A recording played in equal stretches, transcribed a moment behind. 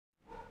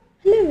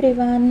Hello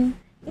everyone.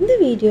 இந்த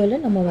வீடியோல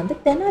நம்ம வந்து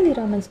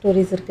தெனாலிராமன்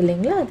ஸ்டோரிஸ் இருக்கு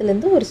இல்லைங்களா,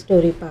 அதுலேருந்து ஒரு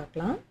ஸ்டோரி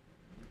பார்க்கலாம்.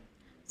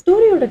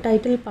 ஸ்டோரியோட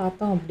டைட்டில்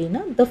பார்த்தோம்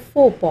அப்படின்னா The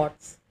Four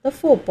Pots. The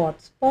Four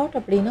Pots. Pot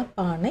அப்படின்னா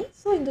பானை.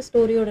 ஸோ இந்த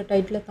ஸ்டோரியோட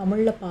டைட்டில்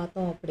தமிழில்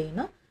பார்த்தோம்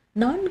அப்படின்னா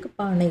 4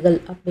 பானைகள்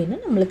அப்படின்னு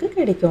நம்மளுக்கு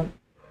கிடைக்கும்.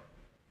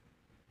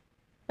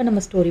 இப்போ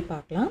நம்ம ஸ்டோரி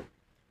பார்க்கலாம்.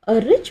 A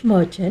rich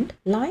merchant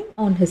lying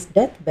on his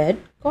deathbed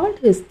called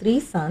his 3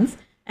 sons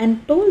and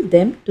told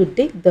them to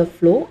dig the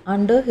floor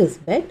under his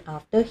bed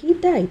after he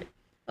died.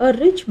 A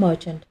rich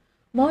merchant.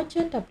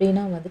 Merchant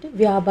அப்படின்னா வந்துட்டு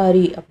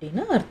வியாபாரி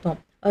அப்படின்னு அர்த்தம்.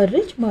 A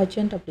rich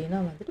merchant அப்படின்னா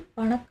வந்துட்டு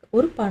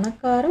ஒரு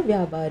பணக்கார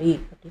வியாபாரி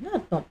அப்படின்னு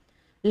அர்த்தம்.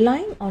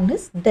 Lying on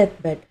his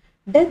deathbed.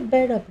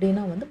 Deathbed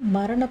அப்படின்னா வந்து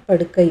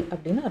மரணப்படுக்கை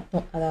அப்படின்னு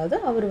அர்த்தம். அதாவது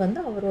அவர் வந்து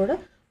அவரோட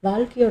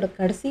வாழ்க்கையோட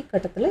கடைசி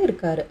கட்டத்தில்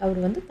இருக்கார். அவர்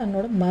வந்து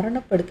தன்னோட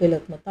மரணப்படுக்கையில்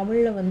இருக்கணும்.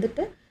 தமிழில்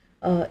வந்துட்டு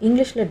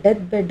இங்கிலீஷில்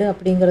டெத் பெட்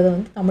அப்படிங்கிறத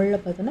வந்து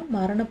தமிழில் பார்த்தோன்னா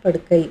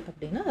மரணப்படுக்கை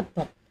அப்படின்னு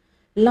அர்த்தம்.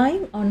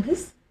 Lying on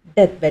his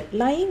death bed.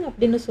 Lying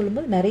அப்படின்னு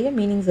சொல்லும்போது நிறைய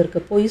மீனிங்ஸ்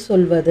இருக்குது. பொய்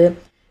சொல்வது,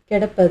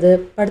 கிடப்பது,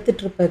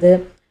 படுத்துட்ருப்பது,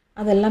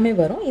 அதெல்லாமே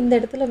வரும். இந்த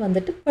இடத்துல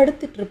வந்துட்டு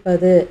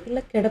படுத்துட்ருப்பது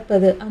இல்லை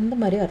கிடப்பது அந்த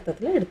மாதிரி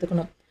அர்த்தத்தில்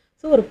எடுத்துக்கணும்.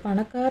 ஸோ ஒரு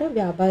பணக்கார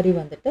வியாபாரி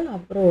வந்துட்டு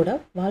அவரோட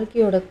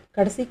வாழ்க்கையோட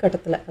கடைசி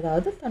கட்டத்தில்,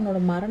 அதாவது தன்னோட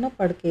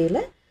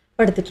மரணப்படுக்கையில்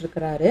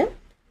படுத்துட்ருக்கிறாரு.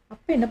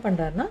 அப்போ என்ன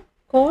பண்ணுறாருன்னா,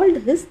 கால்டு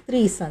ஹிஸ்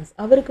 3 sons.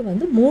 அவருக்கு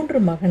வந்து 3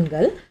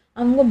 மகன்கள்.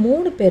 அவங்க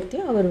 3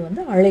 பேர்த்தையும் அவர்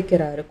வந்து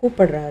அழைக்கிறாரு,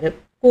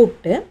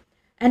 கூப்பிட்டு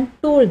அண்ட்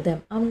டோல்ட் தெம்,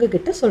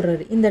 அவங்கக்கிட்ட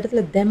சொல்கிறாரு. இந்த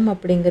இடத்துல தெம்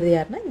அப்படிங்கிறது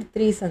யாருன்னா இந்த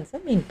 3 sons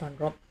மீன்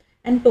பண்ணுறோம்.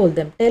 And told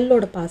them,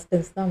 டெல்லோட past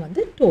tense தான்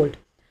வந்து told.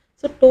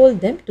 So told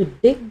them to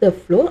tick the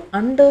floor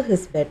under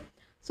his bed.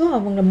 So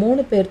அவங்க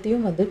 3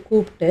 பேர்த்தையும் வந்து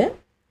கூப்பிட்டு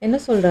என்ன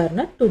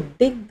சொல்கிறாருன்னா, to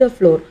tick the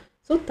floor.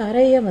 So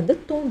தரையை வந்து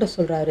தோண்ட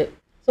சொல்கிறாரு.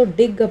 ஸோ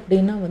டிக்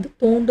அப்படின்னா வந்து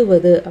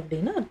தோண்டுவது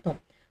அப்படின்னு அர்த்தம்.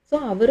 ஸோ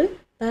அவர்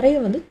தரையை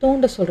வந்து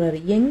தோண்ட சொல்கிறாரு.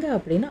 எங்கே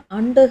அப்படின்னா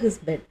அண்டர்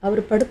ஹிஸ் பெட்.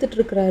 அவர்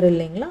படுத்துட்ருக்கிறாரு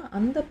இல்லைங்களா,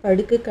 அந்த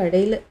படுக்கைக்கு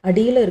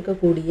அடியில்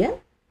இருக்கக்கூடிய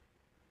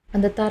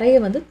அந்த தரையை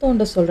வந்து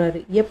தோண்ட சொல்கிறாரு.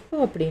 எப்போ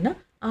அப்படின்னா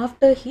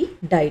ஆஃப்டர் ஹீ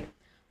டைட்.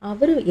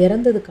 அவர்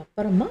இறந்ததுக்கு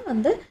அப்புறமா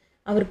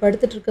அவர்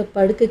படுத்துட்ருக்க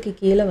படுக்கைக்கு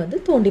கீழே வந்து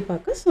தோண்டி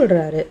பார்க்க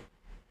சொல்கிறாரு.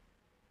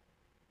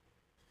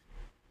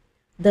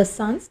 The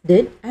sons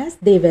did as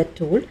they were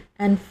told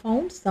and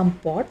found some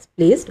pots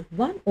placed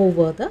one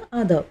over the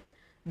other.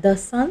 The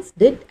sons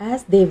did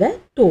as they were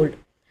told.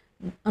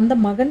 அந்த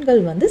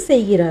மகன்கள் வந்து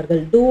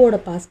செய்கிறார்கள். டூவோட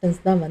பாஸ்ட்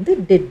டென்ஸ் தான் வந்து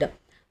டிட்.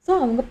 ஸோ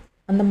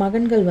அந்த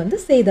மகன்கள் வந்து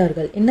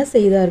செய்தார்கள். என்ன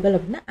செய்தார்கள்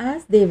அப்படின்னா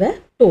as they were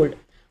told.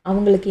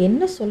 அவங்களுக்கு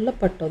என்ன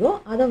சொல்லப்பட்டதோ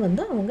அதை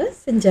வந்து அவங்க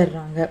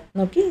செஞ்சிட்றாங்க.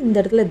 ஓகே, இந்த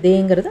இடத்துல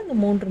தேங்கிறது அந்த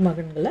 3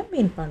 மகன்களை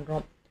மீன்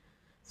பண்ணுறோம்.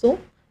 ஸோ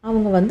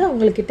அவங்க வந்து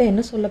அவங்கக்கிட்ட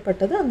என்ன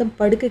சொல்லப்பட்டது, அந்த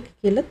படுக்கைக்கு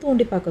கீழே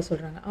தோண்டி பார்க்க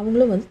சொல்கிறாங்க.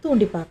 அவங்களும் வந்து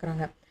தோண்டி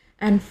பார்க்குறாங்க.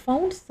 And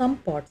found some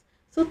pots.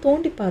 So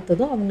தோண்டி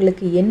பார்த்ததும்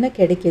அவங்களுக்கு என்ன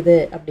கிடைக்கிது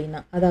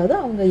அப்படின்னா, அதாவது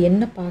அவங்க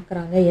என்ன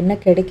பார்க்குறாங்க, என்ன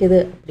கிடைக்கிது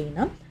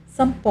அப்படின்னா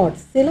சம்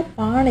பாட்ஸ், சில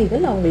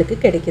பானைகள் அவங்களுக்கு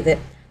கிடைக்கிது.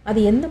 அது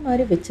எந்த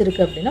மாதிரி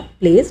வச்சுருக்கு அப்படின்னா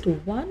placed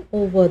one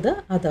over the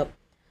other.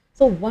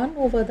 So one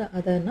over the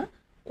அதர்னா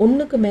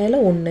ஒன்றுக்கு மேலே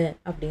ஒன்று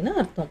அப்படின்னு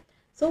அர்த்தம்.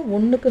 ஸோ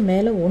ஒன்றுக்கு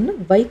மேலே ஒன்று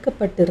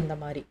வைக்கப்பட்டிருந்த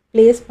மாதிரி.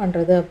 பிளேஸ்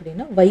பண்ணுறது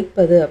அப்படின்னா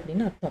வைப்பது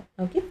அப்படின்னு அர்த்தம்.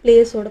 ஓகே,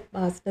 பிளேஸோட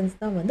பாஸ்ட் டென்ஸ்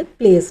தான் வந்து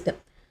பிளேஸ்டு.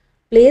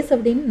 பிளேஸ்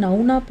அப்படின்னு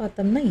நவுனாக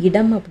பார்த்தோம்னா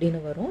இடம்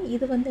அப்படின்னு வரும்.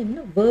 இது வந்து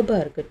என்ன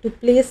வேர்பாக இருக்குது. டு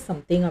பிளேஸ்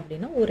சம்திங்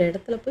அப்படின்னா ஒரு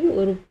இடத்துல போய்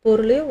ஒரு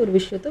பொருளையோ ஒரு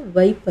விஷயத்தை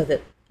வைப்பது.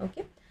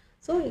 ஓகே,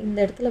 ஸோ இந்த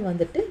இடத்துல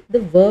வந்துட்டு இது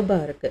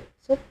வேர்பாக இருக்குது.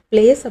 ஸோ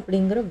பிளேஸ்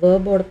அப்படிங்கிற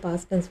வேர்போட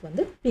பாஸ்ட் டென்ஸ்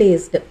வந்து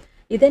பிளேஸ்டு.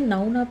 இதே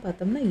நவுனாக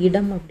பார்த்தோம்னா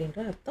இடம் அப்படின்ற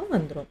அர்த்தம்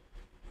வந்துடும்.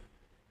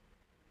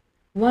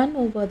 ஒன்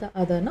ஓவர் த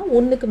அதர்னா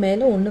ஒன்றுக்கு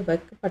மேலே ஒன்று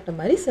வைக்கப்பட்ட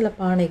மாதிரி சில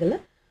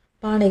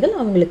பானைகள்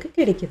அவங்களுக்கு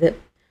கிடைக்குது.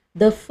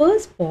 த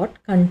ஃபர்ஸ்ட் பாட்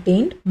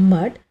கண்டெய்ன்ட்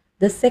மட்,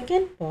 the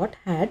second pot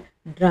had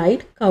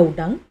tried cow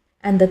dung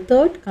and the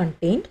third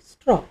contained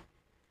straw.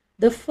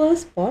 The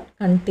first pot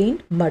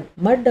contained mud.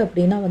 மட்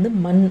அப்படின்னா வந்து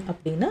மண்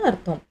அப்படின்னு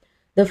அர்த்தம்.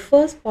 த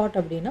ஃபர்ஸ்ட் பாட்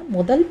அப்படின்னா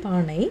முதல்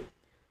பானை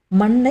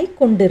மண்ணை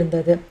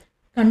கொண்டிருந்தது.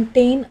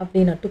 கண்டெயின்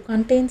அப்படின்னா டு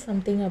கண்டெயின்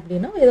சம்திங்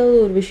அப்படின்னா ஏதாவது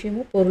ஒரு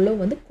விஷயமோ பொருளோ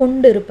வந்து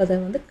கொண்டு இருப்பதை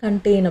வந்து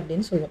கண்டெயின்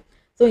அப்படின்னு சொல்லுவோம்.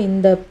 ஸோ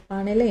இந்த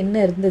பானையில் என்ன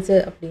இருந்துச்சு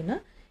அப்படின்னா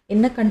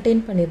என்ன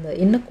கண்டெயின் பண்ணியிருந்தது,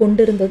 என்ன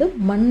கொண்டிருந்தது,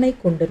 மண்ணை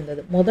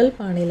கொண்டிருந்தது. முதல்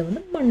பானையில்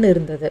வந்து மண்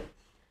இருந்தது.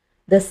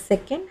 The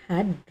second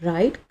had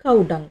tried cow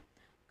dung.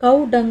 cow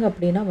dung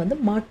அப்படின்னா வந்து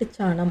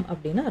மாட்டுச்சாணம்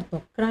அப்படின்னு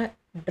அர்த்தம்.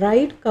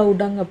 ட்ரைட் cow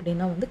dung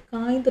அப்படின்னா வந்து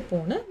காய்ந்து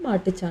போன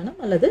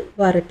மாட்டுச்சாணம் அல்லது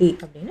வரட்டி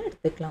அப்படின்னு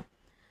எடுத்துக்கலாம்.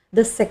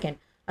 த செகண்ட்,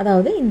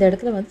 அதாவது இந்த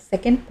இடத்துல வந்து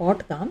செகண்ட்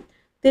பாட் தான்.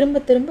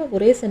 திரும்ப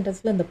ஒரே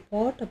சென்டென்ஸில் இந்த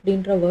பாட்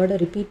அப்படின்ற வேர்டை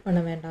ரிப்பீட் பண்ண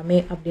வேண்டாமே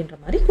அப்படின்ற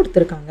மாதிரி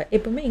கொடுத்துருக்காங்க.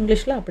 எப்பவுமே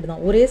இங்கிலீஷில் அப்படி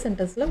தான், ஒரே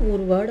சென்டென்ஸில்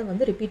ஒரு வேர்டை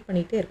வந்து ரிப்பீட்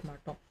பண்ணிகிட்டே இருக்க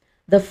மாட்டோம்.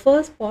 த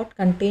ஃபர்ஸ்ட் பாட்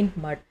கண்டெய்ன்ட்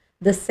மட்,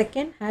 the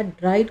second had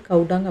tried cow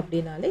dung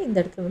அப்படின்னாலே இந்த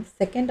இடத்துல வந்து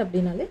செகண்ட்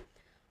அப்படின்னாலே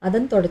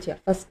அதன் தொடர்ச்சியாக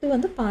ஃபஸ்ட்டு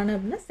வந்து பானை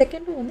அப்படின்னா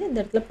செகண்டும் வந்து இந்த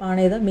இடத்துல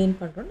பானை தான் மீன்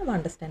பண்ணுறோன்னு நம்ம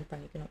அண்டர்ஸ்டாண்ட்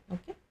பண்ணிக்கணும்.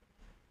 Okay,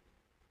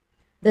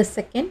 the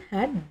second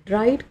had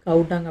tried cow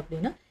dung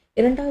அப்படின்னா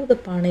இரண்டாவது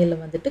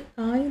பானையில் வந்துட்டு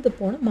காய்ந்து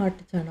போன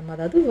மாட்டுச்சாணம்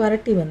அதாவது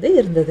வரட்டி வந்து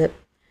இருந்தது.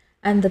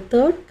 And the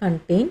third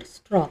contained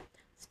straw.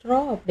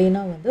 straw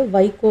அப்படின்னா வந்து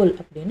வைக்கோல்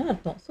அப்படின்னு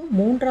அர்த்தம். ஸோ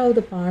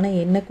மூன்றாவது பானை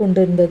என்ன கொண்டு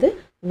இருந்தது,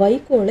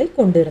 வைக்கோலை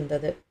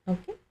கொண்டிருந்தது.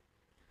 Okay.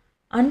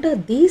 Under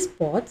these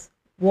pots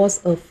was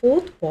a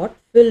fourth pot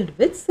filled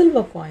with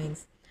silver coins.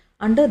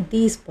 Under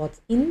these pots,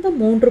 இந்த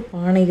 3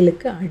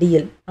 பானைகளுக்கு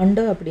அடியில்,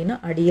 under அப்படின்னா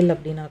அடியில்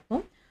அப்படின்னு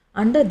அர்த்தம்.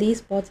 Under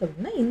these pots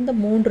அப்படின்னா இந்த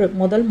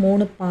முதல்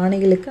 3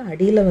 பானைகளுக்கு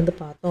அடியில் வந்து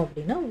பார்த்தோம்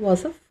அப்படின்னா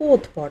was a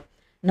fourth pot.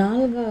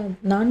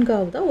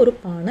 நான்காவதா ஒரு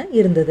பானை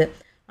இருந்தது.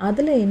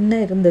 அதில் என்ன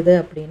இருந்தது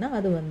அப்படின்னா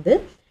அது வந்து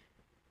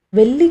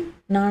வெள்ளி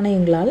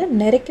நாணயங்களால்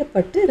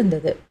நிறைக்கப்பட்டு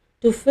இருந்தது.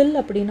 டு ஃபில்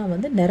அப்படின்னா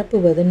வந்து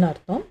நிரப்புவதுன்னு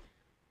அர்த்தம்.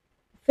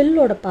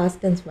 ஃபில்லோட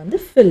பாஸ்ட் டென்ஸ் வந்து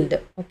ஃபில்டு.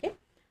 ஓகே.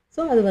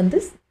 ஸோ அது வந்து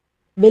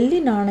வெள்ளி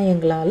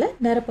நாணயங்களால்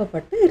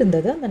நிரப்பப்பட்டு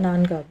இருந்தது அந்த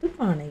 4வது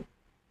பானை.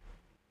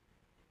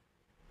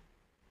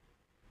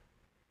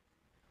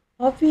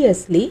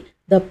 Obviously,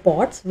 the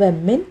pots were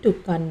meant to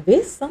convey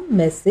some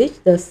message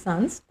the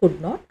sons could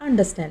not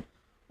understand.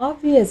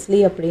 Obviously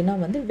அப்படின்னா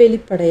வந்து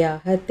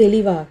வெளிப்படையாக,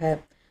 தெளிவாக.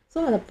 ஸோ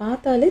அதை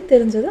பார்த்தாலே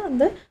தெரிஞ்சது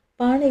அந்த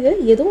பானைகள்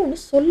ஏதோ ஒன்று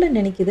சொல்ல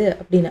நினைக்குது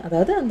அப்படின்னு.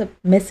 அதாவது அந்த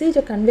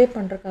மெசேஜை கன்வே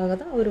பண்ணுறதுக்காக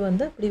தான் அவர்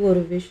வந்து அப்படி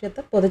ஒரு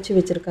விஷயத்தை புதைச்சி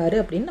வச்சுருக்காரு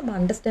அப்படின்னு நம்ம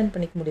அண்டர்ஸ்டாண்ட்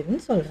பண்ணிக்க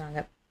முடியுதுன்னு சொல்கிறாங்க.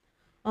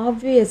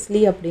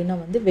 ஆப்வியஸ்லி அப்படின்னா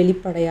வந்து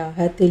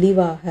வெளிப்படையாக,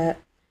 தெளிவாக.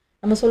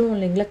 நம்ம சொல்லுவோம்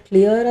இல்லைங்களா,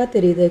 கிளியராக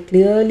தெரியுது,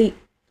 கிளியர்லி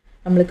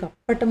நம்மளுக்கு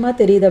அப்பட்டமாக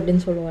தெரியுது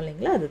அப்படின்னு சொல்லுவோம்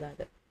இல்லைங்களா, அதுதான்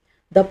அது.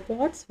 த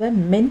pots were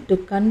meant to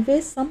convey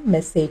some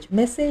message.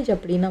 Message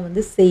அப்படின்னா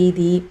வந்து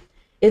செய்தி,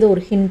 ஏதோ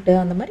ஒரு ஹிண்ட்டு,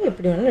 அந்த மாதிரி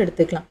எப்படி வேணாலும்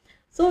எடுத்துக்கலாம்.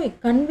 ஸோ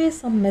கன்வே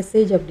சம்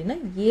மெசேஜ் அப்படின்னா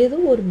ஏதோ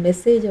ஒரு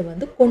மெசேஜை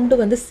வந்து கொண்டு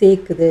வந்து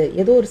சேர்க்குது,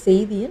 ஏதோ ஒரு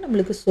செய்தியை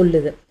நம்மளுக்கு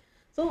சொல்லுது.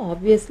 So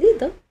obviously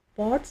the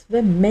pots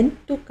were meant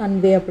to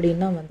convey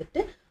அப்படின்னா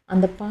வந்துட்டு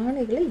அந்த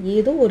பானைகளை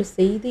ஏதோ ஒரு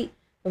செய்தி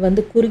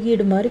வந்து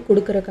குறுக்கீடு மாதிரி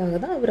கொடுக்கறக்காக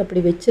தான் அவர்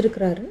அப்படி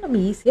வச்சிருக்கிறாருன்னு நம்ம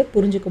ஈஸியாக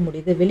புரிஞ்சுக்க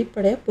முடியுது,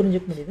 வெளிப்படையாக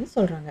புரிஞ்சுக்க முடியுதுன்னு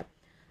சொல்கிறாங்க.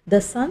 த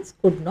sons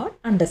could not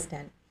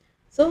understand.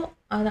 So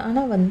அது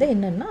ஆனால் வந்து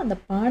என்னென்னா அந்த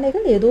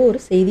பானைகள் ஏதோ ஒரு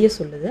செய்தியை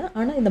சொல்லுது,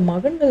 ஆனால் இந்த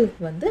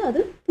மகன்களுக்கு வந்து அது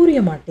புரிய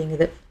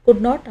மாட்டேங்குது.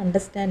 குட் நாட்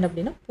அண்டர்ஸ்டாண்ட்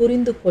அப்படின்னா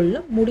புரிந்து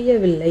கொள்ள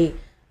முடியவில்லை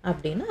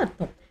அப்படின்னு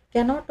அர்த்தம்.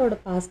 கெனாட்டோட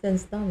பாஸ்ட்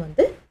டென்ஸ் தான்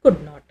வந்து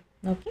could not.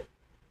 Okay.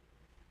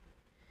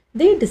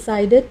 They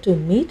decided to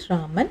meet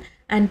Raman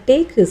and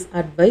take his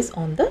advice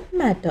on the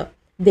matter.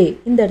 தே,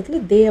 இந்த இடத்துல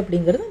தே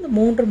அப்படிங்கிறது அந்த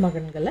 3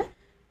 மகன்களை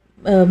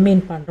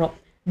மீன் பண்ணுறோம்.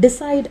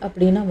 டிசைட்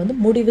அப்படின்னா வந்து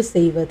முடிவு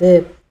செய்வது,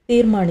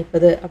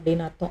 தீர்மானிப்பது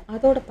அப்படின்னு அர்த்தம்.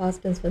 அதோட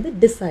பாஸ்ட் டென்ஸ் வந்து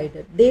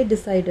டிசைடட். தே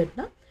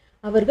டிசைடட்னா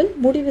அவர்கள்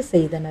முடிவு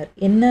செய்தனர்.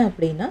 என்ன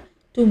அப்படின்னா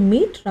டு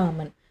மீட்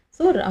ராமன்.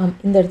 ஸோ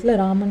இந்த இடத்துல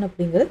ராமன்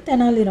அப்படிங்கிறது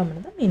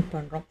தெனாலிராமன் தான் மீட்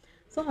பண்ணுறோம்.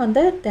 ஸோ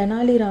அந்த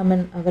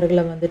தெனாலிராமன்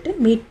அவர்களை வந்துட்டு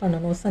மீட்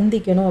பண்ணணும்,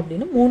 சந்திக்கணும்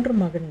அப்படின்னு 3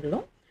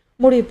 மகன்களும்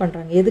முடிவு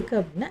பண்ணுறாங்க. எதுக்கு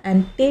அப்படின்னா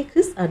அண்ட் டேக்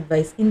ஹிஸ்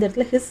அட்வைஸ். இந்த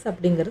இடத்துல ஹிஸ்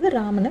அப்படிங்கிறது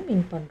ராமனை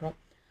மீன் பண்ணுறோம்.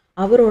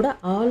 அவரோட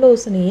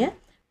ஆலோசனையை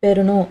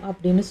பெறணும்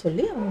அப்படின்னு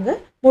சொல்லி அவங்க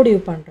முடிவு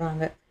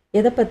பண்ணுறாங்க.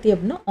 எதை பற்றி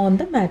அப்படின்னா ஆன்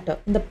த மேட்டர்.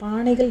 இந்த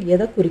பானைகள்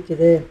எதை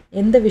குறிக்குது,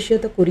 எந்த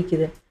விஷயத்தை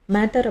குறிக்குது.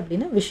 மேட்டர்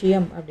அப்படின்னா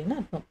விஷயம் அப்படின்னு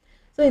அர்த்தம்.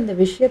 ஸோ இந்த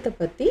விஷயத்தை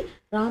பற்றி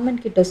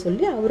ராமன் கிட்ட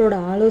சொல்லி அவரோட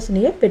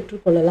ஆலோசனையை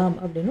பெற்றுக்கொள்ளலாம்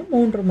அப்படின்னு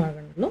 3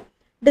 மகன்களும்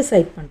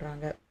டிசைட்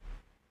பண்ணுறாங்க.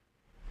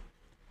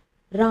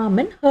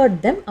 Raman hurt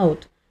them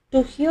out.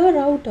 To hear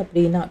out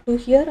அப்படின்னா, டு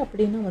ஹியர்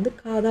அப்படின்னா வந்து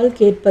காதால்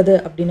கேட்பது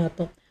அப்படின்னு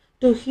அர்த்தம்.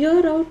 டு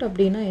ஹியர் அவுட்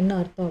அப்படின்னா என்ன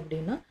அர்த்தம்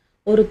அப்படின்னா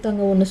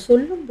ஒருத்தங்க ஒன்று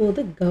சொல்லும்போது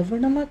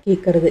கவனமாக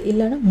கேட்கறது,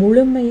 இல்லைன்னா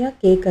முழுமையாக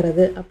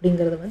கேட்கறது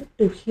அப்படிங்கிறத வந்து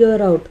டு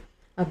ஹியர் அவுட்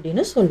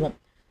அப்படின்னு சொல்லுவோம்.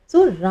 So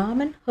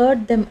Raman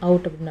hurt them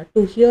out அப்படின்னா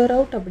டு ஹியர்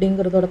அவுட்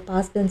அப்படிங்கிறதோட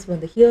பாஸ்ட் டென்ஸ்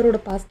வந்து ஹியரோட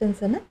பாஸ்ட்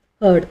டென்ஸ் என்ன,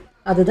 ஹர்ட்.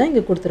 அதுதான்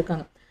இங்கே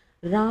கொடுத்துருக்காங்க.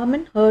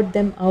 ராமன் ஹர்ட்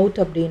தெம் அவுட்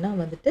அப்படின்னா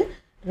வந்துட்டு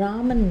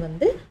ராமன்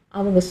வந்து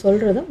அவங்க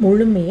சொல்கிறத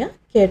முழுமையாக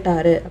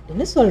கேட்டார்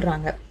அப்படின்னு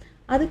சொல்கிறாங்க.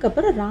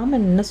 அதுக்கப்புறம்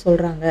ராமன் என்ன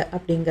சொல்கிறாங்க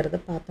அப்படிங்கிறத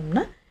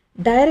பார்த்தோம்னா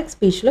டைரக்ட்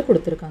ஸ்பீச்சில்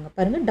கொடுத்துருக்காங்க.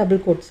 பாருங்கள், டபுள்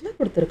கோட்ஸில்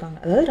கொடுத்துருக்காங்க.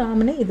 அதாவது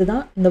ராமனே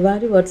இதுதான், இந்த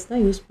மாதிரி வேர்ட்ஸ்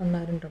தான் யூஸ்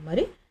பண்ணாருன்ற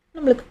மாதிரி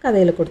நம்மளுக்கு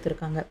கதையில்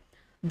கொடுத்துருக்காங்க.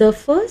 த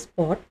ஃபர்ஸ்ட்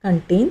பாட்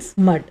கண்டெய்ன்ஸ்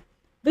மட்,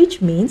 which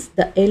means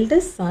the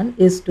eldest son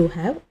is to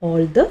have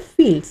all the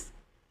fields.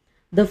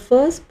 The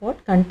first pot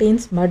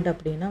contains mud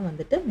அப்படின்னா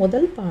வந்துட்டு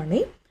முதல்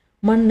பானை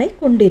மண்ணை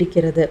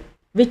கொண்டிருக்கிறது.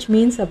 which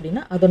means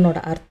அப்படின்னா அதனோட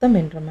அர்த்தம்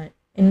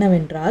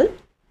என்னவென்றால்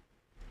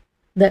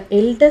the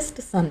eldest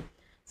son.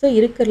 ஸோ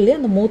இருக்கிறதுலே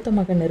அந்த மூத்த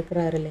மகன்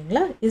இருக்கிறாரு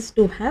இல்லைங்களா, is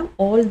to have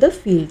all the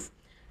fields.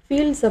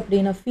 Fields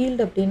அப்படின்னா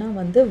ஃபீல்டு அப்படின்னா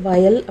வந்து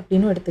வயல்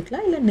அப்படின்னும்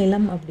எடுத்துக்கலாம், இல்லை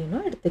நிலம்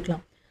அப்படின்னும்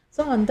எடுத்துக்கலாம்.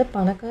 ஸோ அந்த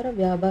பணக்கார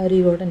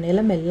வியாபாரியோட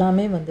நிலம்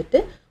எல்லாமே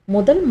வந்துட்டு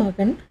முதல்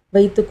மகன்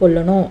வைத்து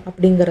கொள்ளணும்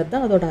அப்படிங்கிறது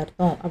தான் அதோட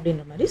அர்த்தம்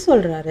அப்படின்ற மாதிரி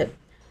சொல்கிறாரு.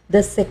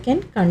 The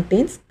second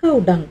contains cow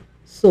dung.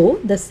 So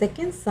the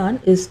second son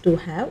is to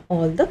have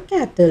all the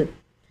cattle.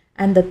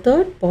 And the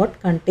third pot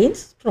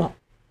contains straw.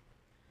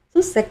 So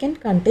second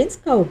contains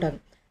cow dung.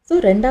 So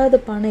ரெண்டாவது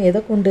பானை எதை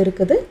கொண்டு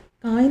இருக்குது,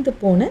 காய்ந்து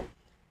போன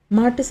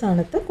மாட்டு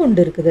சாணத்தை கொண்டு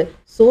இருக்குது.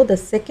 So the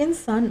second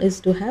son is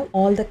to have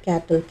all the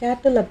cattle.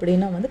 cattle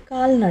அப்படின்னா வந்து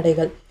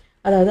கால்நடைகள்,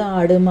 அதாவது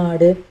ஆடு,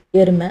 மாடு,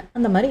 எருமை,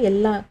 அந்த மாதிரி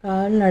எல்லா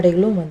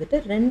கால்நடைகளும் வந்துட்டு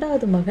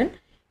ரெண்டாவது மகன்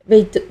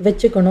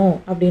வச்சுக்கணும்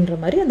அப்படின்ற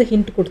மாதிரி அந்த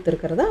ஹிண்ட்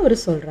கொடுத்துருக்கிறதா அவர்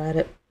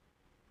சொல்கிறாரு.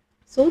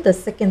 So the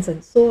second son.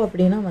 So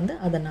அப்படின்னா வந்து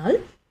அதனால்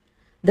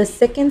த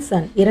செகண்ட்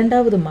son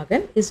இரண்டாவது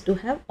மகன் is to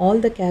have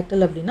all the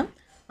கேட்டில் அப்படின்னா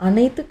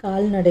அனைத்து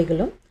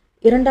கால்நடைகளும்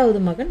இரண்டாவது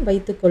மகன்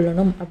வைத்து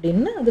கொள்ளணும்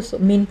அப்படின்னு அது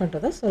மீன்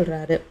பண்ணுறதா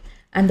சொல்கிறாரு.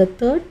 And the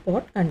third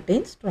pot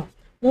contains straw.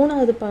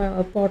 மூணாவது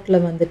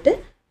பாட்டில் வந்துட்டு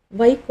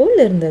வைக்கோல்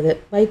இருந்தது,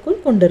 வைக்கோல்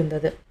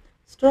கொண்டிருந்தது.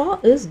 Straw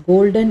is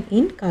golden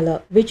in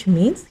colour which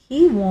means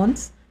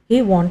he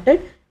wanted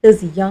his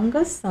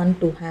youngest son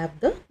to have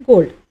the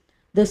gold.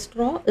 The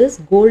straw is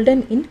golden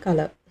in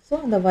color. So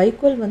அந்த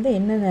வைக்கோல் வந்து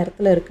என்ன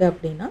நிறத்தில் இருக்குது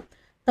அப்படின்னா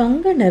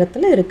தங்க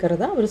நிறத்தில்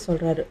இருக்கிறதா அவர்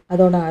சொல்கிறாரு.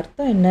 அதோட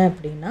அர்த்தம் என்ன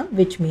அப்படின்னா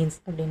விச் மீன்ஸ்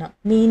அப்படின்னா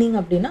மீனிங்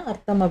அப்படின்னா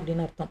அர்த்தம்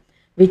அப்படின்னு அர்த்தம்.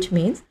 விச்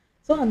மீன்ஸ்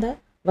ஸோ அந்த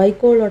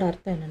வைக்கோலோட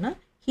அர்த்தம் என்னென்னா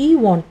he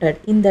wanted.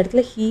 இந்த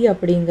இடத்துல he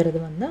அப்படிங்கிறது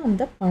வந்து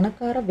அந்த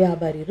பணக்கார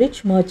வியாபாரி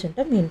ரிச்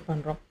மர்ச்சண்ட்டை மீன்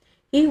பண்ணுறோம்.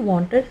 he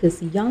wanted his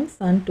young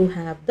son to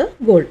have the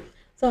gold.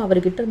 So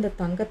அவர்கிட்ட இருந்த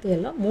தங்கத்தை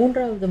எல்லாம்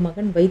மூன்றாவது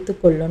மகன் வைத்து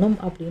கொள்ளணும்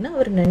அப்படின்னு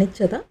அவர்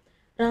நினைச்சதா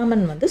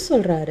ராமன் வந்து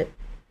சொல்கிறாரு.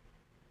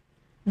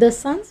 The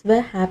sons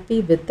were happy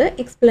with the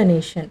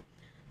explanation.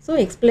 So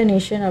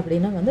explanation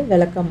அப்படின்னா வந்து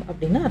விளக்கம்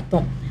அப்படின்னு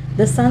அர்த்தம்.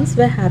 The sons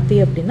were happy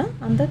அப்படின்னா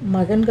அந்த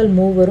மகன்கள்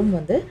மூவரும்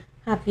வந்து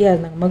ஹாப்பியாக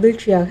இருந்தாங்க,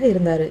 மகிழ்ச்சியாக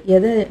இருந்தார்.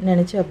 எதை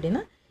நினச்சி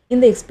அப்படின்னா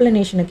இந்த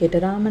எக்ஸ்பிளனேஷனை கேட்டு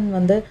ராமன்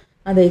வந்து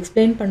அதை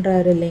எக்ஸ்பிளைன்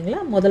பண்ணுறாரு இல்லைங்களா,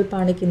 முதல்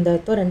பானைக்கு இந்த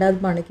அர்த்தம், ரெண்டாவது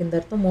பானைக்கு இந்த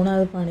அர்த்தம்,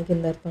 மூணாவது பானைக்கு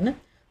இந்த அர்த்தம்னு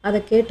அதை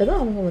கேட்டதும்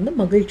அவங்க வந்து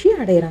மகிழ்ச்சி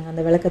அடைகிறாங்க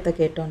அந்த விளக்கத்தை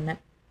கேட்டோன்னே.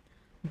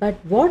 But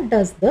what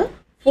does the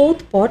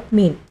fourth pot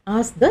mean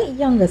as the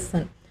youngest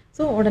Sun.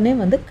 So உடனே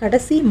வந்து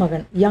கடைசி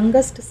மகன்,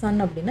 யங்கஸ்ட் சன்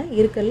அப்படின்னா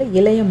இருக்கிறதுல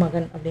இளைய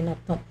மகன் அப்படின்னு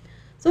அர்த்தம்.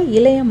 ஸோ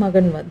இளைய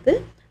மகன் வந்து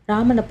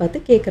ராமனை பார்த்து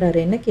கேட்குறாரு,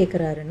 என்ன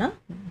கேட்குறாருன்னா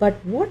but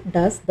what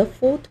does the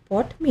fourth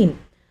பாட் மீன்.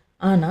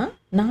 ஆனால்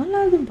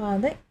நாலாவது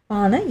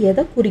பானை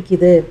எதை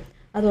குறிக்குது,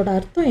 அதோட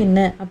அர்த்தம் என்ன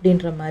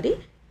அப்படின்ற மாதிரி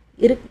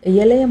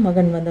இளைய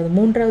மகன் வந்து அந்த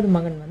மூன்றாவது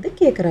மகன் வந்து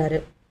கேட்குறாரு.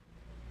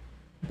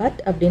 பட்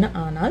அப்படின்னா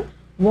ஆனால்,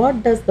 வாட்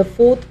டஸ் த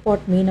ஃபோர்த்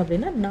பாட் மீன்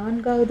அப்படின்னா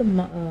நான்காவது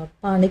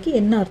பானைக்கு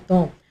என்ன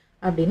அர்த்தம்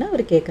அப்படின்னு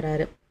அவர்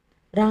கேட்குறாரு.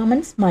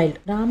 ராமன் ஸ்மைல்ட்.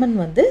 ராமன்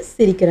வந்து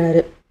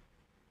சிரிக்கிறாரு.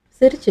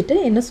 சிரிச்சுட்டு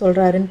என்ன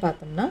சொல்கிறாருன்னு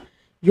பார்த்தோம்னா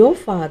your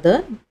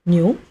father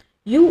new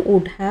you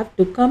would have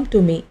to come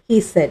to me he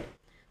set.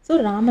 So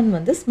Raman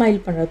வந்து ஸ்மைல்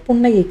பண்ணுறாரு,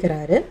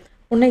 புன்னகைக்கிறாரு.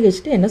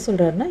 புன்னகைச்சிட்டு என்ன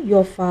சொல்கிறாருன்னா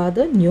your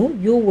father new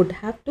you would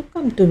have to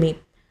come to me.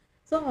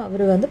 So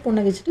அவர் வந்து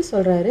புன்னகைச்சிட்டு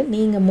சொல்கிறாரு,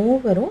 நீங்கள்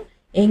மூவரும்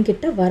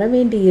என்கிட்ட வர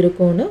வேண்டி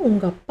இருக்கும்னு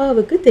உங்கள்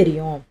அப்பாவுக்கு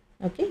தெரியும்.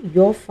 ஓகே,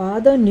 யோர்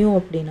ஃபாதர் நியூ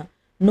அப்படின்னா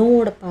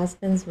நோவோட பாஸ்ட்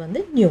டென்ஸ்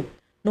வந்து நியூ.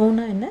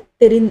 நோனா என்ன,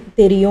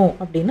 தெரியும்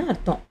அப்படின்னு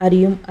அர்த்தம்.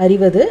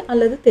 அறிவது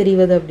அல்லது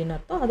தெரிவது அப்படின்னு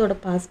அர்த்தம். அதோட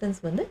பாஸ்ட்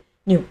டென்ஸ் வந்து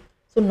new.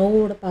 So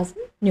நோவோட past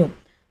tense new.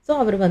 So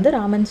அவர் வந்து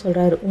ராமன்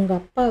சொல்கிறாரு உங்கள்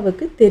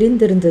அப்பாவுக்கு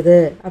தெரிந்திருந்தது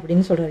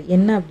அப்படின்னு சொல்கிறாரு.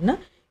 என்ன அப்படின்னா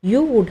you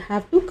would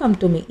have to come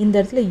to me. இந்த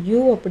இடத்துல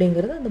யூ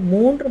அப்படிங்கிறது அந்த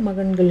மூன்று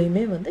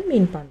மகன்களையுமே வந்து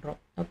மீன் பண்ணுறோம்.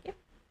 ஓகே,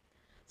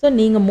 ஸோ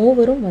நீங்கள்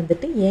மூவரும்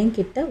வந்துட்டு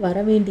என்கிட்ட வர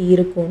வேண்டி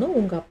இருக்கும்னு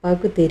உங்கள்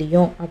அப்பாவுக்கு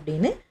தெரியும்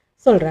அப்படின்னு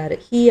சொல்கிறாரு.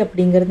 ஹீ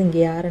அப்படிங்கிறது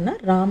இங்கே யாருன்னா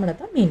ராமனை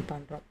தான் மீன்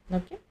பண்ணுறோம்.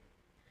 ஓகே,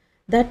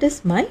 தட்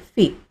இஸ் மை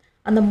ஃபீ.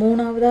 அந்த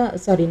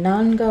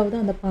நான்காவது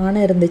அந்த பானை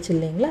இருந்துச்சு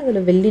இல்லைங்களா,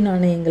 அதில் வெள்ளி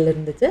நாணயங்கள்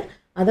இருந்துச்சு.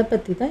 அதை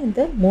பற்றி தான்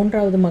இந்த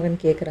மூன்றாவது மகன்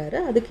கேட்குறாரு.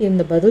 அதுக்கு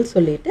இந்த பதில்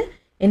சொல்லிட்டு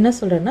என்ன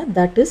சொல்கிறேன்னா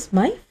தட் இஸ்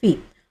மை ஃபீ.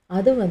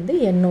 அது வந்து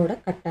என்னோட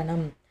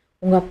கட்டணம்.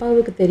 உங்கள்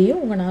அப்பாவுக்கு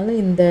தெரியும், உங்களால்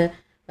இந்த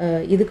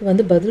இதுக்கு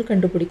வந்து பதில்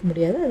கண்டுபிடிக்க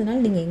முடியாது,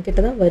 அதனால் நீங்கள்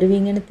என்கிட்ட தான்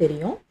வருவீங்கன்னு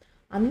தெரியும்.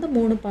 அந்த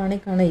 3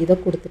 பானைக்கான இதை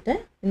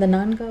கொடுத்துட்டேன். இந்த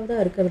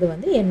நான்காவதாக இருக்கிறது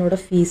வந்து என்னோட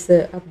ஃபீஸு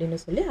அப்படின்னு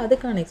சொல்லி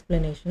அதுக்கான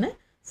எக்ஸ்ப்ளனேஷனை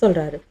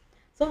சொல்கிறாரு.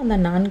 ஸோ அந்த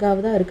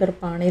நான்காவதாக இருக்கிற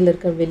பானையில்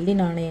இருக்கிற வெள்ளி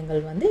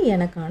நாணயங்கள் வந்து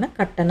எனக்கான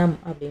கட்டணம்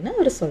அப்படின்னு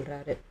அவர்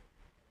சொல்கிறாரு.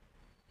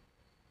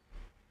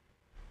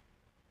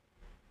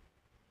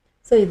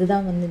 ஸோ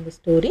இதுதான் வந்து இந்த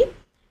ஸ்டோரி.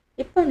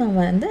 இப்போ நான்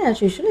வந்து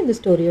ஆஸ் யூஷுவல் இந்த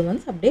ஸ்டோரியை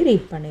வந்து அப்படியே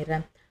ரீட்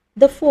பண்ணிடுறேன்.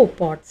 The 4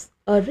 pots.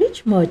 A rich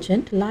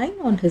merchant lying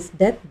on his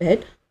deathbed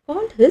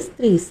called his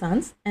 3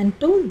 sons and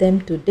told them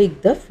to dig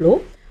the floor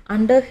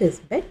under his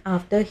bed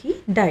after he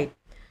died.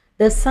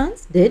 The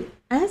sons did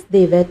as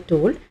they were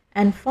told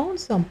and found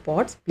some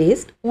pots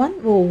placed one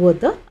over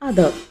the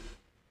other.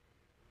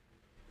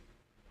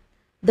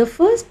 The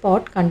first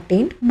pot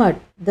contained mud,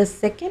 the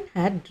second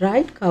had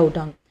dried cow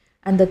dung,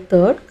 and the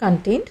third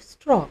contained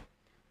straw.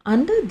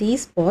 Under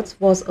these pots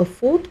was a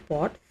fourth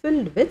pot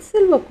filled with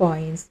silver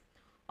coins.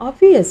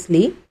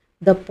 Obviously,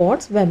 the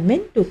pots were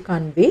meant to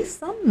convey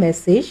some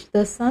message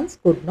the sons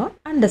could not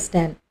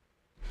understand.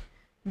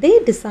 They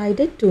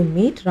decided to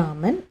meet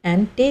Raman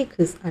and take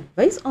his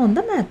advice on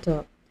the matter.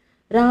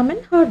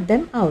 Raman heard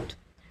them out.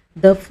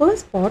 The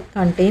first pot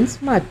contains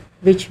mud,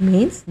 which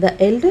means the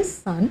eldest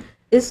son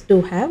is to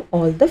have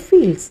all the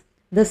fields.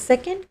 The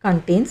second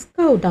contains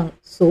cow dung,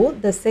 so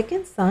the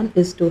second son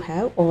is to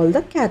have all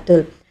the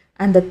cattle.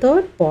 And the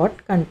third pot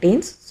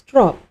contains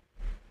straw.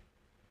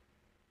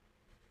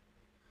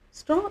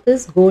 Straw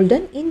is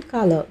golden in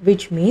color,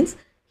 which means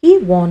he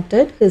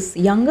wanted his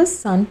youngest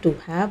son to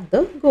have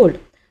the gold.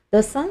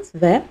 The sons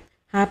were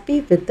happy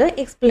with the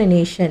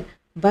explanation.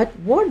 But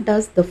what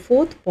does the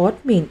fourth pot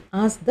mean?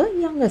 asked the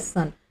youngest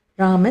son.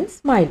 Raman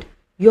smiled.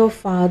 Your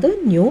father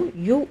knew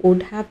you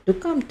would have to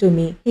come to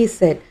me, he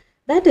said.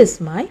 That is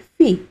my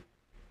fee.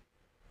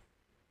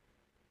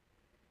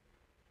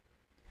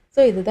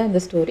 So இதுதான் இந்த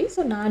story.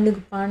 So 4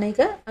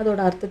 பானைகள் அதோட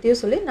அர்த்தத்தையும்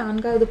சொல்லி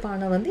 4வது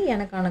பானை வந்து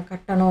எனக்கான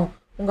கட்டணம்,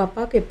 உங்கள்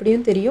அப்பாவுக்கு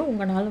எப்படியும் தெரியும்,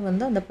 உங்களால்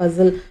வந்து அந்த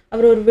பசில்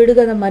அவர் ஒரு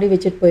விடுகதை மாதிரி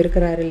வச்சுட்டு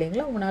போயிருக்கிறாரு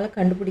இல்லைங்களா, உங்களால்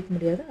கண்டுபிடிக்க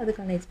முடியாது,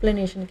 அதுக்கான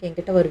எக்ஸ்ப்ளனேஷனுக்கு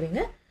என்கிட்ட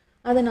வருவீங்க,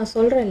 அதை நான்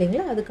சொல்கிறேன்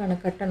இல்லைங்களா, அதுக்கான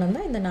கட்டணம்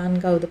தான் இந்த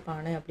 4வது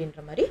பானை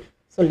அப்படின்ற மாதிரி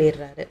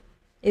சொல்லிடுறாரு.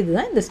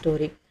 இதுதான் இந்த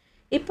ஸ்டோரி.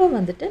 இப்போ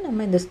வந்துட்டு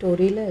நம்ம இந்த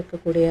ஸ்டோரியில்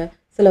இருக்கக்கூடிய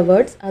சில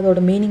வேர்ட்ஸ் அதோட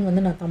மீனிங்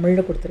வந்து நான்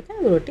தமிழில் கொடுத்துருக்கேன்,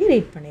 அதை ஒட்டி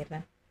ரீட்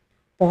பண்ணிடுறேன்.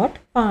 பாட்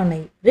பானை,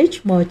 ரிச்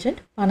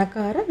மர்ச்சன்ட்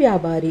பணக்கார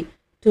வியாபாரி,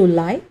 டு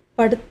லை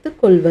படுத்து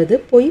கொள்வது,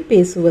 பொய்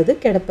பேசுவது,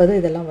 கிடப்பது,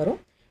 இதெல்லாம் வரும்.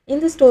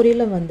 இந்த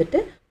ஸ்டோரியில் வந்துட்டு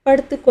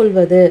படுத்து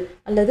கொள்வது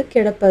அல்லது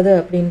கிடப்பது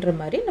அப்படின்ற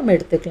மாதிரி நம்ம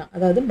எடுத்துக்கலாம்.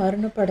 அதாவது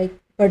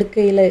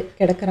படுக்கையில்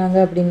கிடக்கிறாங்க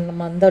அப்படின்னு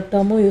நம்ம அந்த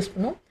டேர்மும் யூஸ்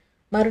பண்ணுவோம்,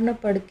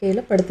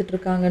 மரணப்படுக்கையில் படுத்துட்டு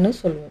இருக்காங்கன்னு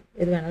சொல்லுவோம்,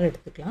 எது வேணாலும்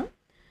எடுத்துக்கலாம்.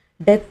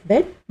 டெத்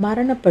பெட்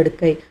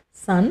மரணப்படுக்கை,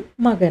 சன்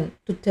மகன்,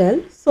 டு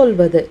டெல்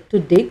சொல்வது, டு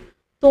டிக்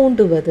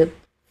தோண்டுவது,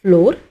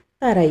 ஃப்ளோர்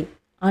தரை,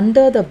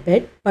 அண்டர் த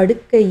பெட்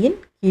படுக்கையின்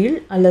கீழ்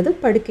அல்லது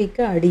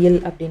படுக்கைக்கு அடியில்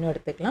அப்படின்னு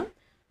எடுத்துக்கலாம்.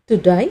 டு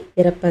டை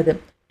இறப்பது,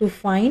 டு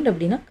ஃபைண்ட்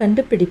அப்படின்னா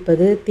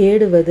கண்டுபிடிப்பது,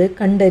 தேடுவது,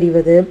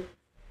 கண்டறிவது,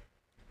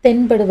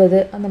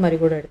 தென்படுவது, அந்த மாதிரி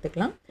கூட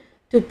எடுத்துக்கலாம்.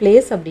 டு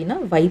பிளேஸ் அப்படின்னா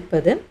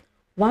வைப்பது.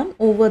 ஒன்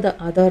ஓவர் த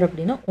அதர்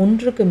அப்படின்னா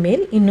ஒன்றுக்கு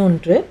மேல்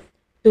இன்னொன்று.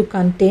 டு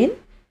கண்டெயின்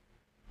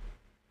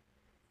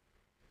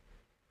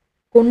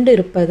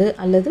கொண்டிருப்பது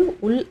அல்லது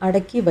உள்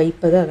அடக்கி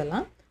வைப்பது,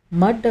 அதெல்லாம்.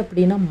 மட்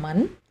அப்படின்னா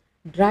மண்.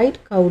 ட்ரைட்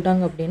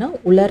கவுடங் அப்படின்னா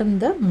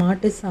உலர்ந்த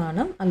மாட்டு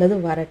சாணம் அல்லது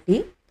வரட்டி.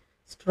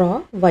 ஸ்ட்ரா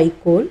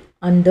வைக்கோல்.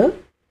 அண்டர்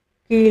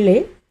கீழே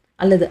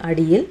அல்லது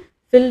அடியில்.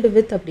 ஃபில்டு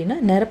வித் அப்படின்னா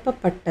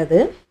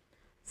நிரப்பப்பட்டது.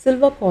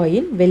 சில்வர்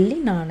காயின் வெள்ளி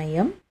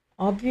நாணயம்.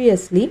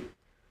 ஆப்வியஸ்லி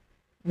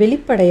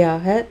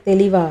வெளிப்படையாக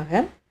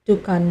தெளிவாக. டு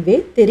கன்வே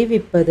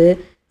தெரிவிப்பது,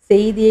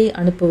 செய்தியை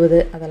அனுப்புவது,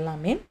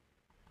 அதெல்லாமே.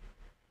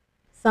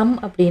 சம்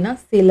அப்படின்னா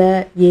சில,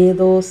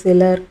 ஏதோ,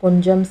 சிலர்,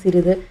 கொஞ்சம்,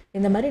 சிறிது,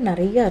 இந்த மாதிரி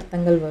நிறைய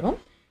அர்த்தங்கள் வரும்.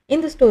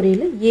 இந்த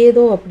ஸ்டோரியில்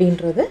ஏதோ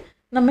அப்படின்றத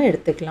நம்ம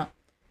எடுத்துக்கலாம்,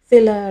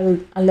 சில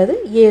அல்லது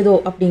ஏதோ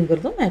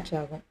அப்படிங்கிறதும் மேட்ச்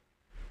ஆகும்.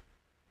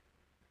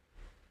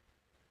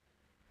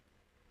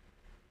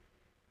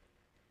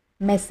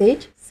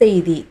 மெசேஜ்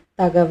செய்தி,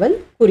 தகவல்,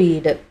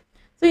 குறியீடு.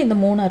 ஸோ இந்த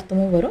 3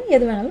 அர்த்தமும் வரும்,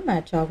 எது வேணாலும்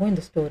மேட்ச் ஆகும்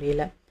இந்த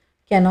ஸ்டோரியில்.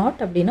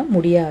 கெனாட் அப்படின்னா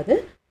முடியாது.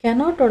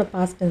 கெனாட்டோட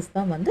பாஸ்ட் டென்ஸ்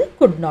தான் வந்து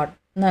குட் நாட்.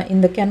 நான்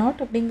இந்த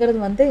கெனாட் அப்படிங்கிறது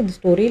வந்து இந்த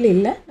ஸ்டோரியில்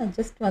இல்லை, நான்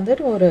ஜஸ்ட்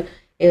வந்துட்டு ஒரு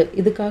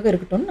இதுக்காக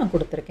இருக்கட்டும்னு நான்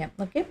கொடுத்துருக்கேன்.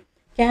 ஓகே,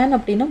 கேன்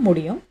அப்படின்னா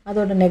முடியும்,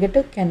 அதோட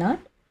நெகட்டிவ்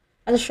கெனாட்,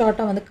 அது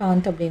ஷார்ட்டாக வந்து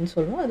காண்ட் அப்படின்னு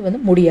சொல்லுவோம், அது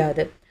வந்து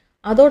முடியாது.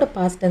 அதோட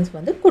பாஸ்ட் டென்ஸ்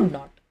வந்து could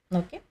not.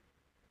 Okay,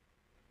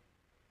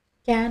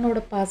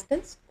 கேனோட past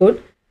tense good,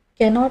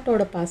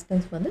 கெனாட்டோட past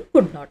tense வந்து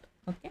could not.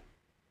 Okay,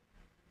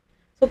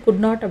 so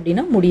could not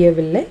அப்படின்னா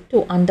முடியவில்லை. டு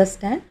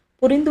அண்டர்ஸ்டாண்ட்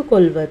புரிந்து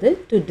கொள்வது.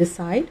 டு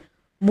டிசைட்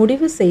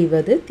முடிவு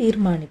செய்வது,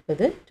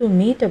 தீர்மானிப்பது. டு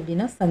மீட்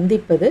அப்படின்னா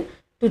சந்திப்பது.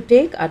 டு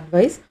டேக்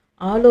அட்வைஸ்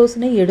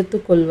ஆலோசனை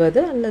எடுத்துக்கொள்வது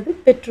அல்லது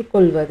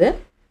பெற்றுக்கொள்வது.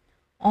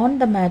 ஆன்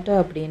த மேட்டர்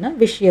அப்படின்னா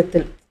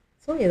விஷயத்தில்.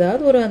 ஸோ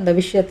ஏதாவது ஒரு அந்த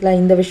விஷயத்தில்,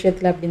 இந்த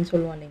விஷயத்தில் அப்படின்னு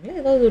சொல்லுவோம் இல்லைங்களா,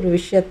 ஏதாவது ஒரு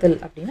விஷயத்தில்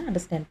அப்படின்னா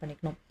அண்டர்ஸ்டாண்ட்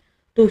பண்ணிக்கணும்.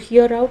 டு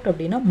ஹியர் அவுட்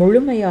அப்படின்னா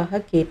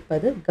முழுமையாக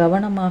கேட்பது,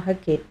 கவனமாக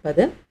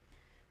கேட்பது.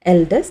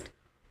 எல்டஸ்ட்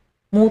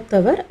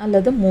மூத்தவர்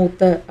அல்லது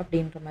மூத்த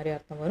அப்படின்ற மாதிரி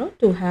அர்த்தம் வரும்.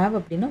 டு ஹேவ்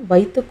அப்படின்னா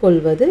வைத்து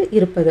கொள்வது,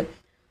 இருப்பது.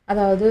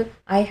 அதாவது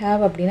ஐ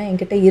ஹேவ் அப்படின்னா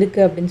என்கிட்ட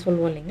இருக்குது அப்படின்னு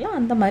சொல்லுவோம் இல்லைங்களா,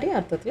 அந்த மாதிரி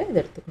அர்த்தத்தில் இதை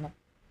எடுத்துக்கணும்.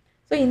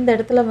 ஸோ இந்த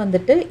இடத்துல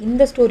வந்துட்டு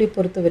இந்த ஸ்டோரி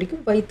பொறுத்த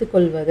வரைக்கும் வைத்து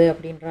கொள்வது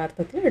அப்படின்ற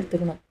அர்த்தத்தில்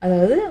எடுத்துக்கணும்.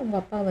 அதாவது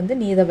உங்கள் அப்பா வந்து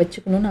நீ இதை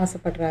வச்சுக்கணும்னு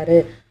ஆசைப்படுறாரு,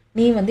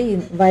 நீ வந்து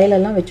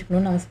வயலெல்லாம்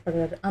வச்சுக்கணும்னு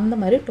ஆசைப்படுறாரு, அந்த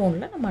மாதிரி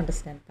டோனில் நம்ம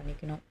அண்டர்ஸ்டாண்ட்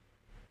பண்ணிக்கணும்.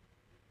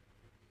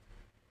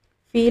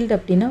 ஃபீல்டு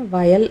அப்படின்னா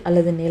வயல்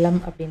அல்லது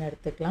நிலம் அப்படின்னு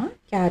எடுத்துக்கலாம்.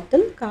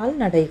 கேட்டில்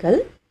கால்நடைகள்.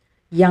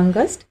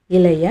 யங்கஸ்ட்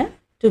இளைய.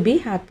 டு பி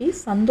ஹாப்பி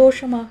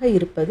சந்தோஷமாக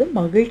இருப்பது,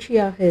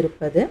 மகிழ்ச்சியாக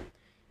இருப்பது.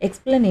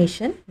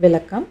 எக்ஸ்பிளனேஷன்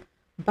விளக்கம்.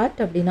 பட்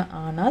அப்படின்னா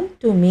ஆனால்.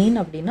 டு மீன்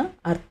அப்படின்னா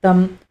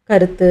அர்த்தம்,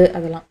 கருத்து,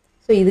 அதெல்லாம்.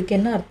 ஸோ இதுக்கு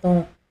என்ன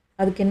அர்த்தம்,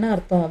 அதுக்கு என்ன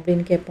அர்த்தம்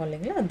அப்படின்னு கேட்போம்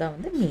இல்லைங்களா, அதுதான்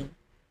வந்து மீன்.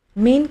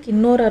 மீனுக்கு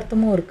இன்னொரு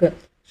அர்த்தமும் இருக்குது.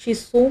 ஷீ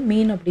ஸோ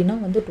மீன் அப்படின்னா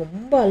வந்து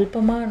ரொம்ப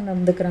அல்பமாக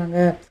நடந்துக்கிறாங்க,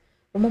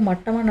 ரொம்ப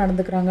மட்டமாக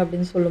நடந்துக்கிறாங்க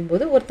அப்படின்னு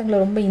சொல்லும்போது ஒருத்தங்களை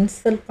ரொம்ப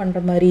இன்சல்ட்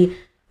பண்ணுற மாதிரி,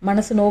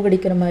 மனசு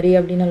நோகடிக்கிற மாதிரி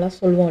அப்படின்னு எல்லாம்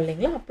சொல்லுவோம்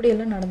இல்லைங்களா,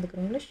 அப்படியெல்லாம்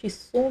நடந்துக்கிறவங்கள she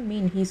so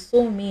mean, he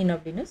so மீன்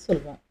அப்படின்னு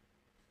சொல்லுவோம்.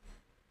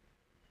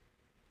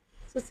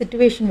 ஸோ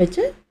சிச்சுவேஷன்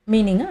வச்சு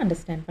மீனிங்கை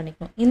அண்டர்ஸ்டாண்ட்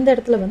பண்ணிக்கணும். இந்த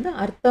இடத்துல வந்து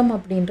அர்த்தம்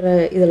அப்படின்ற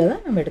இதில்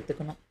தான் நம்ம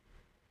எடுத்துக்கணும்.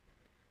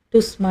 To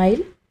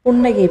smile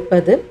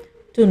புன்னகைப்பது.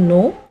 டு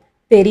நோ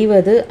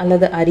தெரிவது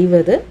அல்லது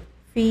அறிவது.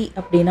 ஃபீ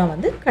அப்படின்னா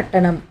வந்து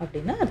கட்டணம்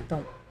அப்படின்னு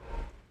அர்த்தம்.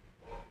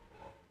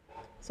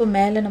 ஸோ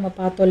மேலே நம்ம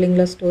பார்த்தோம்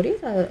இல்லைங்களா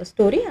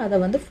ஸ்டோரி அதை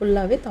வந்து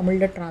ஃபுல்லாகவே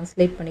தமிழில்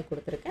ட்ரான்ஸ்லேட் பண்ணி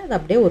கொடுத்துருக்கேன், அதை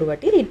அப்படியே ஒரு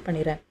வாட்டி ரீட்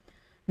பண்ணிடுறேன்.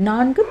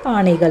 4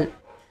 பானைகள்.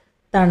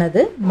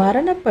 தனது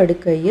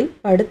மரணப்படுக்கையில்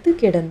படுத்து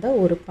கிடந்த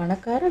ஒரு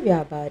பணக்கார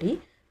வியாபாரி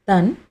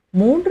தன்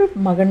 3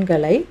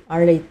 மகன்களை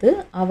அழைத்து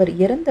அவர்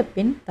இறந்த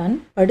பின் தன்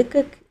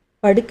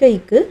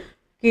படுக்கைக்கு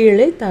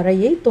கீழே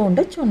தரையை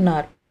தோண்டச்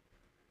சொன்னார்.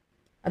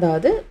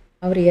 அதாவது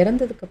அவர்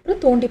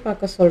இறந்ததுக்கப்புறம் தோண்டி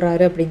பார்க்க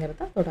சொல்கிறாரு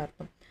அப்படிங்கிறது அதோட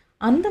அர்த்தம்.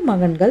 அந்த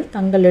மகன்கள்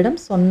தங்களிடம்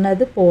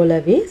சொன்னது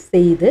போலவே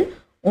செய்து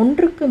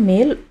ஒன்றுக்கு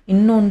மேல்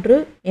இன்னொன்று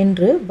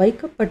என்று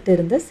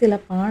வைக்கப்பட்டிருந்த சில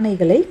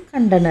பானைகளை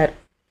கண்டனர்.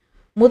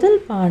 முதல்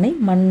பானை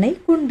மண்ணை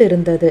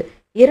கொண்டிருந்தது.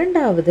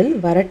 இரண்டாவதில்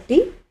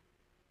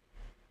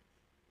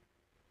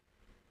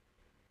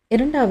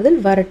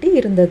வரட்டி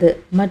இருந்தது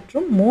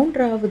மற்றும்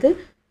மூன்றாவது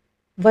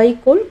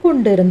வைக்கோல்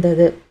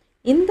கொண்டிருந்தது.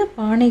 இந்த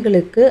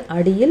பானைகளுக்கு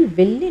அடியில்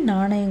வெள்ளி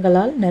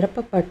நாணயங்களால்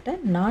நிரப்பப்பட்ட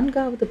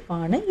நான்காவது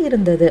பானை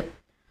இருந்தது.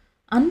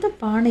 அந்த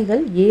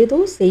பானைகள் ஏதோ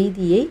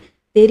செய்தியை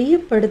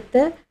தெரியப்படுத்த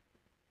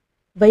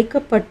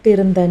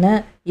வைக்கப்பட்டிருந்தன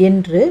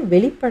என்று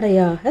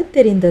வெளிப்படையாக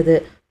தெரிந்தது.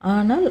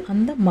 ஆனால்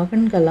அந்த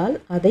மகன்களால்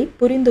அதை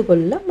புரிந்து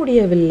கொள்ள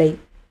முடியவில்லை.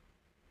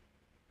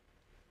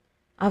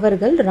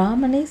 அவர்கள்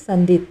ராமனை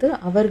சந்தித்து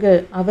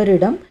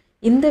அவரிடம்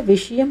இந்த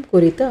விஷயம்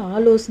குறித்து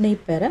ஆலோசனை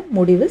பெற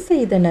முடிவு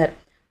செய்தனர்.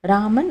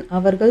 ராமன்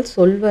அவர்கள்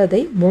சொல்வதை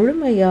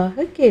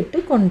முழுமையாக கேட்டு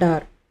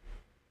கொண்டார்.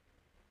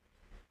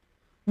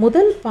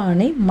 முதல்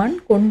பானை மண்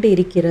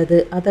கொண்டிருக்கிறது.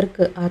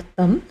 அதற்கு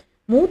அர்த்தம்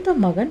மூத்த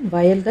மகன்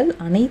வயல்கள்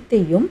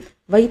அனைத்தையும்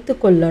வைத்து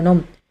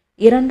கொள்ளணும்.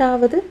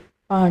 இரண்டாவது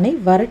பானை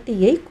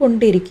வரட்டியை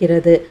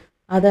கொண்டிருக்கிறது.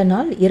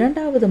 அதனால்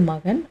இரண்டாவது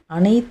மகன்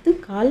அனைத்து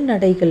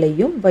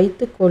கால்நடைகளையும்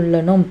வைத்து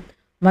கொள்ளணும்.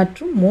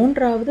 மற்றும்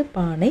மூன்றாவது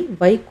பானை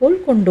வைக்கோல்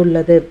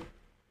கொண்டுள்ளது.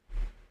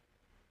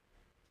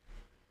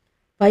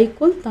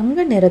 வைக்கோல்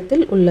தங்க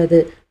நிறத்தில் உள்ளது.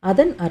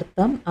 அதன்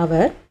அர்த்தம்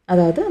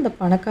அதாவது அந்த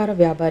பணக்கார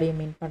வியாபாரியை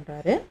மீன்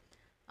பண்றாரு.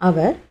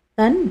 அவர்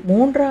தன்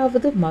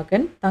மூன்றாவது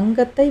மகன்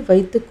தங்கத்தை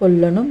வைத்து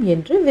கொள்ளணும்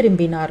என்று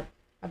விரும்பினார்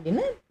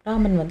அப்படின்னு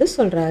ராமன்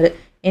சொல்றாரு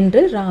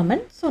என்று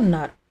ராமன்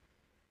சொன்னார்.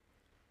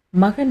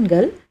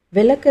 மகன்கள்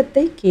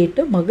விளக்கத்தை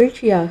கேட்டு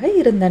மகிழ்ச்சியாக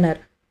இருந்தனர்.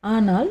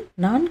 ஆனால்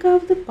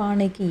நான்காவது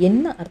பானைக்கு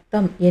என்ன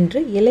அர்த்தம் என்று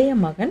இளைய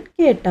மகன்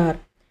கேட்டார்.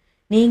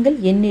 நீங்கள்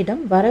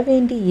என்னிடம்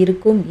வரவேண்டி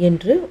இருக்கும்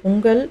என்று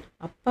உங்கள்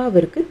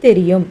அப்பாவிற்கு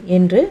தெரியும்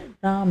என்று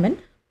ராமன்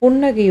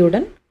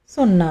புன்னகையுடன்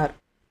சொன்னார்.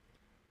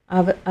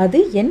 அது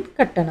என்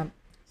கட்டணம்.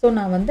 ஸோ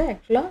நான்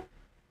ஆக்சுவலாக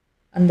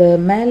அந்த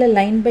மேலே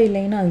லைன் பை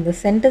லைனாக அந்த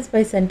சென்டென்ஸ்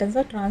பை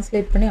சென்டென்ஸாக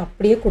ட்ரான்ஸ்லேட் பண்ணி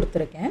அப்படியே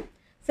கொடுத்துருக்கேன்.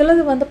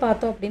 சிலது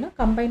பார்த்தோம் அப்படின்னா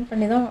கம்பைன்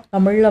பண்ணி தான்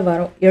தமிழில்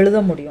எழுத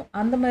முடியும்.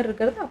 அந்த மாதிரி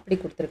இருக்கிறது அப்படி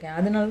கொடுத்துருக்கேன்.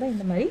 அதனால தான்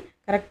இந்த மாதிரி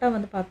கரெக்டாக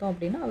பார்த்தோம்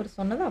அப்படின்னா அவர்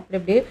சொன்னதை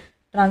அப்படியே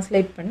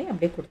ட்ரான்ஸ்லேட் பண்ணி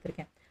அப்படியே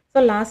கொடுத்துருக்கேன்.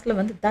 ஸோ லாஸ்ட்டில்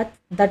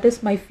தட்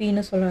இஸ் மை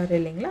ஃபீன்னு சொல்கிறாரு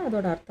இல்லைங்களா,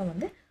 அதோட அர்த்தம்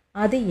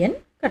அது என்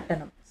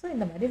கட்டணம். ஸோ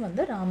இந்த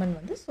மாதிரி ராமன்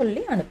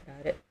சொல்லி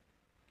அனுப்புகிறாரு.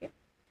 ஓகே,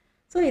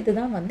 ஸோ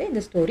இதுதான்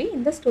இந்த ஸ்டோரி.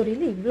 இந்த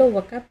ஸ்டோரியில் இவ்வளோ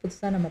ஒர்க்காக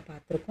புதுசாக நம்ம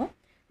பார்த்துருக்கோம்.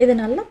 இதை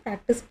நல்லா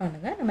ப்ராக்டிஸ்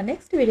பண்ணுங்கள். நம்ம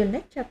நெக்ஸ்ட் வீடியோவில்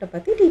நெக்ஸ்ட் சாப்டர்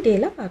பற்றி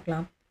டீட்டெயிலாக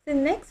பார்க்கலாம். In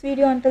the next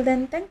video, until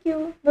then, thank you.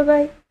 Bye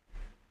bye.